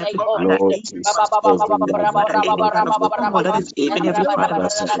you in the Jesus, name Heavenly of Father, Jesus. anyone, Heavenly Father, anyone of all that is even, Heavenly Father,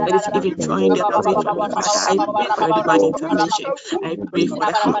 Lord, that is even drawing them away from you, Father. I pray for your divine intervention. I pray for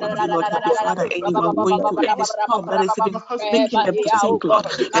the help of you, Lord, Heavenly Father, anyone going through any storm that is even making Wherever them they to are, oh sink, God,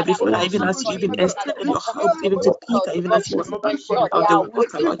 Lord. Heavenly Father, Father, oh even as you God, even extended your help even to God, Peter, oh even God, as he was to walking ensure on they the are water,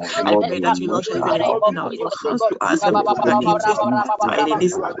 awakened Lord. to I repent pray that that you, Lord, truth shall in even the name of extend out your Jesus, oh hands God. to us, Heavenly Father, in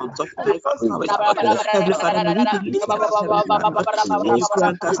this forms of life and courage, Lord. Heavenly Father, may we be lifted up, Heavenly Father, Lord. May you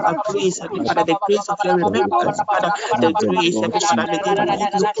grant us the grace, Heavenly Father, the grace of your remembrance, Father, the grace, Heavenly Father, may you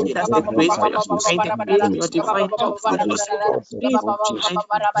locate us, the grace for your strength, the grace for your divine help, Father, Lord, the grace behind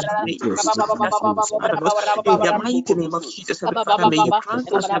provision, may you sustain us in this, Father, Lord, in the mighty name of Jesus, Heavenly Father, may you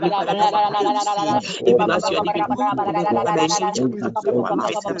grant us, Heavenly Father, this mercy, even as you are even moving, Heavenly Father, in nature in our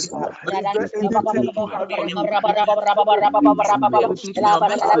lives, Heavenly Father, may we plead for your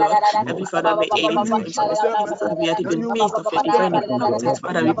mercy, Lord. Heavenly Father, may any times on this earth, Father, we are even missed of your divine encounters,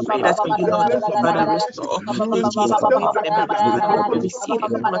 Father, we pray that may you, Lord, Father, restore in Jesus' mighty name, Heavenly Father, Lord, may we see the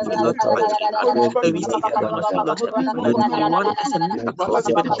hand of you, Lord, towards you, Lord, may we see the hand of you, Lord, Heavenly Father, even one as a miracles,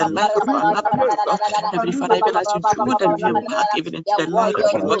 even in the life of our loved ones, Lord, Heavenly Father, even as you do them even back, even into the life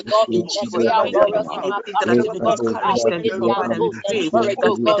of you, Lord, in Jesus' mighty name, anything that has even discouraged them before, Father, we pray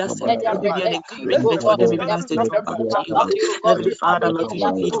that may that same even be an encouragement for them, even as they draw back to you, Lord. Heavenly Father, Lord,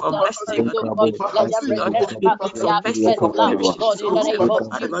 we plead for mercy, Lord. We plead for mercy, Lord. We plead for mercy for perishing souls. Heavenly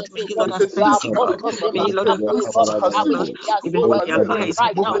Father, Lord, may you, Lord, have mercy, Lord. May you, Lord, have mercy, Father, Lord, even in their lives.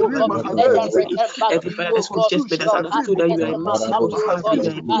 Heavenly Father, Lord, may you have mercy. Heavenly Father, the scriptures made us understood that you are a merciful Father, you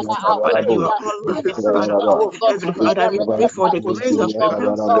are a merciful God, and you are all loving, Father, Lord. Heavenly Father, we pray for the grace of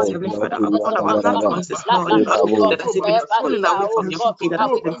remembrance, Heavenly Father, upon our loved ones this morning, Lord, that has even fallen away from your feet, that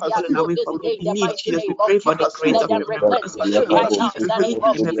has even fallen away from you. We need Jesus. We pray for the grace of remembrance in Jesus' mighty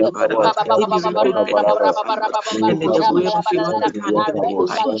name, Heavenly Father, Lord. If you remember them, Lord, and let the way of you, Lord, the man in the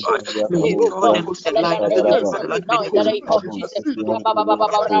life, Lord, may you draw them to the light of you, Father, Lord. May they come to Jesus. May they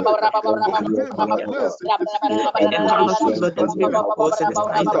may the hand of you, Lord, the miracles and the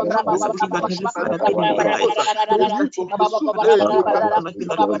signs and wonders of you, Lord, Heavenly Father, be in their lives. Those that you have, Father, keep the hand of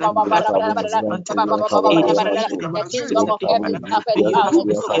you, Lord, Father, never be dismantled, Lord. In the mighty name of Jesus, Heavenly Father, may you have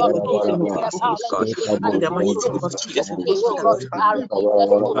mercy and forgive them of their sins, Lord. In the mighty name of Jesus, Heavenly Father, Lord.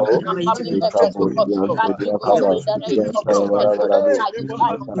 In the mighty name of Jesus,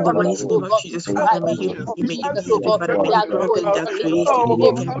 in the mighty name of Jesus, Father, may you, Heavenly Father, may you grant them that grace to even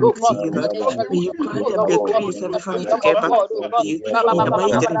get back to you, Lord. May you grant them the grace, Heavenly Father, to get back to you. In the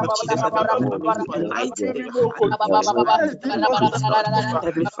mighty name of Jesus, Heavenly Father, may you enlighten their heart, may you enlighten their minds, Lord.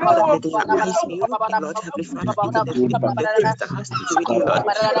 Heavenly Father, may their eyes be open, Lord. Heavenly Father, even the things that has to do with you, Lord.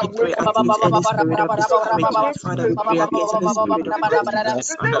 We pray against any spirit of discouragement, Father. We pray against any spirit of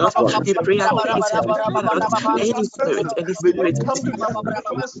weakness, Father, Lord. We pray against, Heavenly Father, Lord, any spirit we pray, Jesus, Lord,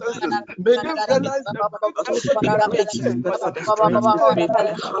 for the strength. We pray for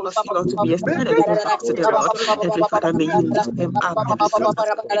the hand of you, Lord, to be extended even back to them, Lord. Heavenly Father, may you lift them up. Heavenly Father, they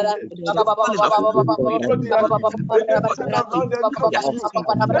are falling off. We pray that you are lifting them up, Lord. They are moving.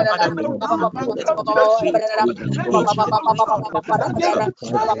 Heavenly Father, may you move them to that place, Lord. In Jesus' mighty name, Heavenly Father, Lord.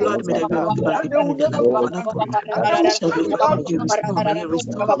 Lord, may the will of the Lord be done in the life of our loved ones, Father. Heavenly Father, may you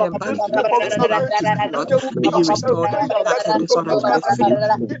restore them back to the place that belongs to you, Lord. May you restore them back, Heavenly Father, to the faith.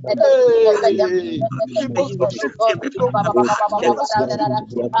 May you rebuke them, every Father, behind them,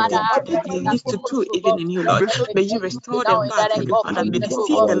 things that they used to do, even in you, Lord. May you restore them back, Heavenly Father. May they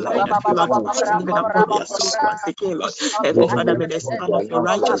see the light of you, Lord, rising even upon their souls once again, Lord. Heavenly Father, may the sun of your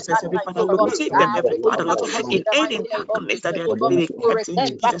righteousness, Heavenly Father, locate them, Heavenly Father, Lord, in any darkness that they are being kept in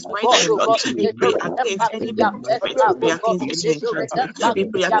Jesus' mighty name, Lord. We pray against any bewitchment. We pray against any enchantment. We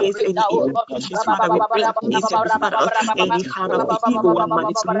pray against any invocations, Father. We pray against, Heavenly Father, Lord, any hand of the evil one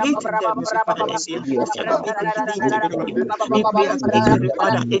manipulating them, Heavenly Father, and their hearts and making believe even in you. We pray against, Heavenly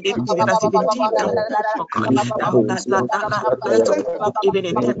Father, anything that has even deemed them, oh God, that of hope, even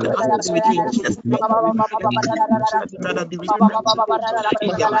in them that has to do with you in Jesus' mighty name. We pray that any wish, Heavenly Father, be returned to them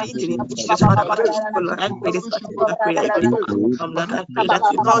in the mighty name of Jesus, Father, Lord. Oh Lord, I pray this particular prayer, even for Lord, I pray that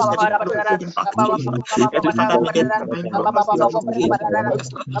you, Lord, Heavenly Father, pray them back to you, Lord. Heavenly Father, may the divine help of you, Lord, locate them,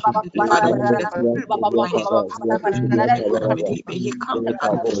 yes, Lord. Heavenly Father, may the divine help of you, Lord, may He come back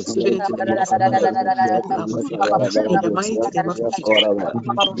even into the place of prayer, even into the love of you, Lord. In the mighty name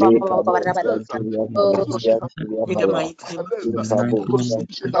of Jesus, in the mighty name of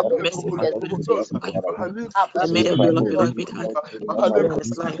Jesus, mercy, and may the will of the Lord be done in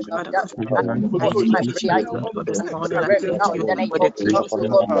His life, Father, Lord. I thank you, Jesus, Lord, for this morning. I thank you for the grace of you.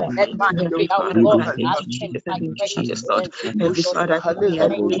 Heavenly Father, Lord, I thank you, Jesus. I thank you, Jesus, Lord. Heavenly Father, I pray,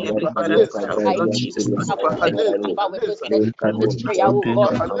 Heavenly Father, the prayer of the Lord Jesus, Lord.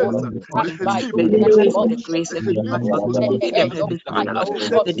 May they pray for the grace, Heavenly Father, Lord, to locate them, Heavenly Father, Lord.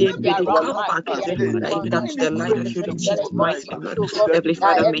 May they come back, Heavenly Father, even up to the light of you in Jesus' mighty name, Lord. Heavenly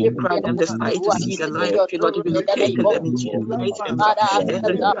Father, may you grant them the sight to see the light of you, Lord, even locating them in Jesus' mighty name, Lord.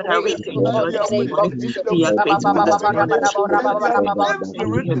 Heavenly Father, we thank you, Lord, this morning. We are grateful this morning.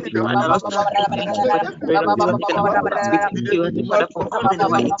 Thank you, Heavenly Father, Lord. We thank you for the spirit of the Lord, even upon us. We thank you, Heavenly Father, for coming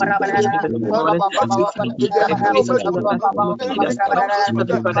our 18th birthday, Heavenly Father. We thank you for the grace of your life, Lord Jesus, Father.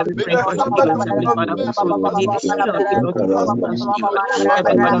 Heavenly Father, we pray for healing, Heavenly Father, may the Spirit of the Lord give us healing, Lord.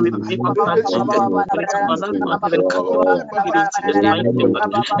 Heavenly Father, we pray for transgender spirit of our loved ones, Heavenly Father, in Jesus' mighty name, Lord.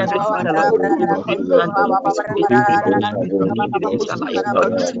 Heavenly Father, Lord, we pray for an evil spirit, we pray for evil in their life,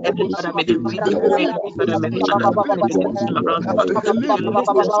 Lord. Heavenly Father, may they read your word, Heavenly Father, may they understand, may they turn around, Lord. May they listen to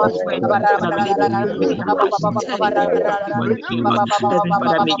your word, Heavenly Father, may they believe and turn in their life towards you, Lord. Heavenly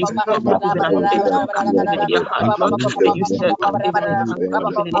Father, may you stir up even an evil heart even in their heart, Lord. May you stir up even an heart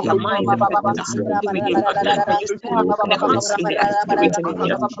even in their mind, even in their spirit, Lord. May you stir up even a hunger in their spirit and in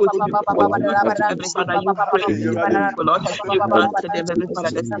their soul to be for you, Lord. Heavenly Father, you pray and you faithful, Lord. You granted them, Heavenly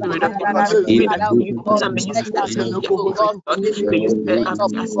Father, the spirit of your Lord. We pray that may you use and may you stir up their spirit, Lord. May you stir up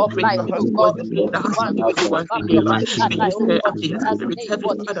their spirit, may you towards the things that has to do with the ones in their life. May you stir up their spirit,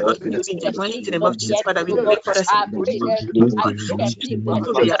 Heavenly Father, Lord. In the mighty name of Jesus, Father, we pray for the spirit of Jesus, Lord.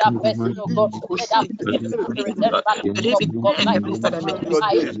 Wherever they are, Lord. May they be cleared, Heavenly Father, may you stir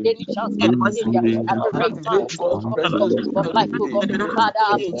up and once again, Lord.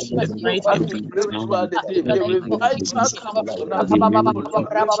 In Jesus' mighty As name, we pray throughout the day, in the the name of revival Jesus. comes on us. We pray for Lord,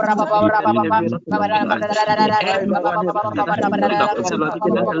 may Jesus lead them in the way of the Lord, Lord. May everyone, Heavenly Father, that is praying of the Lord,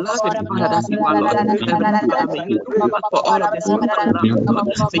 even as the loving Father that you are, Lord. Heavenly Father, may you look out for all of the orphan lambs, Lord.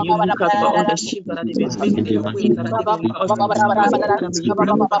 May you look out for all the sheep that have been missing away, that have been lost in this world. Father, may you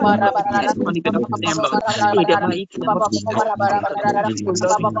bring back, Lord, testimony even upon them, Lord. In the mighty name of Jesus, oh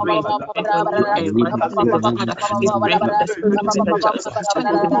Lord, we pray and for new and mighty name of Father, we pray for the spirit of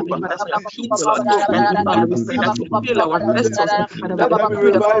interchangeable, Heavenly Father, for your people, Lord. Heavenly Father, we pray that you fill our vessels, Heavenly Father, with Let the there be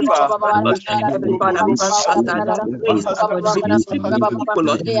spirit of revival. intercession, Lord. Heavenly Father, grant us that grace, Lord, even to speak to your people,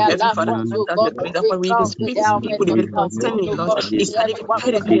 Lord. Heavenly Father, grant us the grace, Lord, we even speak to people even concerning, Lord. It can even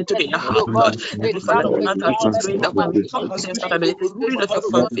penetrate into their heart, Lord. Heavenly Father, grant us the grace that when we talk to them, Father, may the spirit of your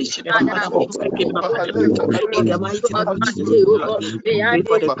conviction, Heavenly Father, penetrate even upon them, Lord. In the mighty name of Jesus, Lord. We pray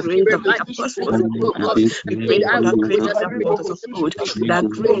for the grace of the apostles of old, Lord. We pray for that grace of the apostles of old, that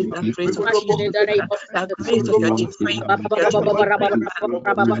grace of Jesus, that grace of your divine appearance, Lord.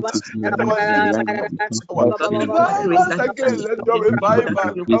 That grace Revive us that helps us again. to Let your submit to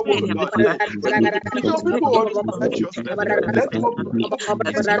revival your come, will, O Heavenly Lord. Father, when we Quicken decrease, your when people you unto increase, righteousness. Heavenly Father, Let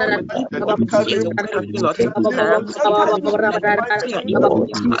when your we people increase get in your your word, anointed. when we hear the word of the Lord, when we hear the word and clear even in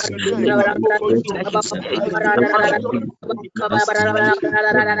their heart, may you increase and you stir even in their mind, you grant us the strength to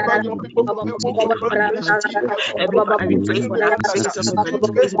Heavenly Father, we pray for that grace of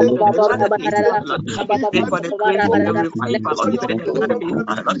evangelism even in the land of Israel, Lord. We pray for the grace of the revival, Lord, even in the land of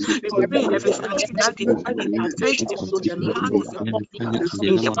Israel, Lord. We pray in every country that is having adventure to the land is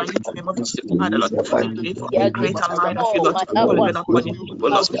in the mighty name of Jesus, Father, Lord. We pray for a greater light of you, Lord, to fall even upon your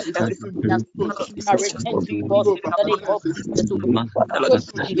people, Lord. Every man of deception to be released even upon our pastors, Father, Lord.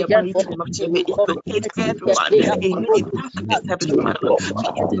 In the mighty name of Jesus, may it locate everyone in darkness, Heavenly Father, Lord.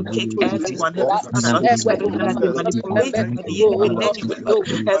 May it locate everyone, Heavenly Father, Lord. Everyone that has been manipulated by the enemy in any way, Lord.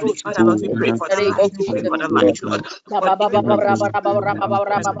 Heavenly Father, Lord, we pray for the light, we pray for the light, Lord. For even those who should be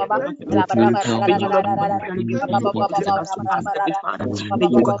may you, Lord, continually be vindicating us to pass, Heavenly Father. May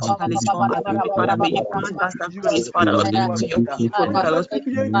you continually show us, Heavenly Father. May you grant us the grace, Father, Lord, to your people, Father, Lord.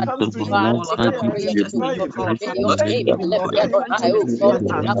 To do all of the courageous things you call from, Lord. Even more adventurous things,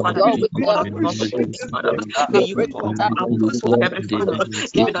 Heavenly Father. May you call us more boldly, Father, Lord. May you call our apostles, Heavenly Father, Lord,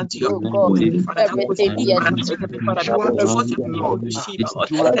 even unto your people, Heavenly Father, that was in Heavenly Father, that will brought your people to Shiva, Lord.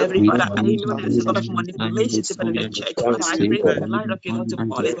 Heavenly Father, I know there's a lot of manipulations even in the church. Father, I pray for the light of you, Lord, to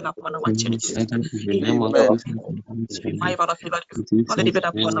fall even upon our churches. In the name Amen. of this revival of you, Lord, fall even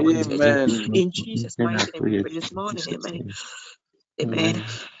upon our churches. Amen. In Jesus' mighty name, we pray this morning. Amen. Amen.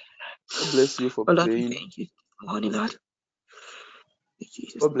 God bless you for Oh Lord, we praying. thank you. Morning, Lord. In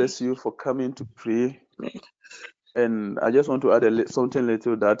Jesus' God name. bless you for coming to pray. Amen. And I just want to add something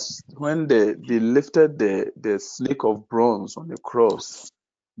little that when they lifted the snake of bronze on the cross,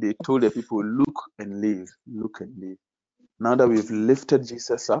 they told the people, look and live, look and live. Now that we've lifted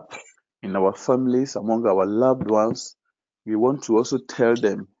Jesus up in our families, among our loved ones, we want to also tell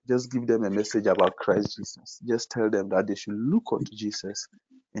them, just give them a message about Christ Jesus. Just tell them that they should look unto Jesus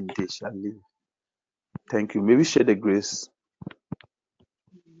and they shall live. Thank you. May we share the grace.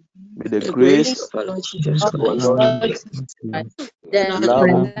 May the The grace grace of our Lord Jesus of our Christ, Lord The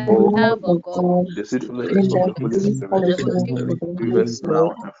love of God, love of God, the sweet the fellowship fellowship of of the the Holy Holy of Spirit the Spirit, Holy be Spirit, be with us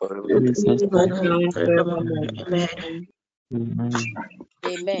now and forevermore. with us now and forevermore. Amen.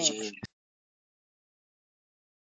 Amen.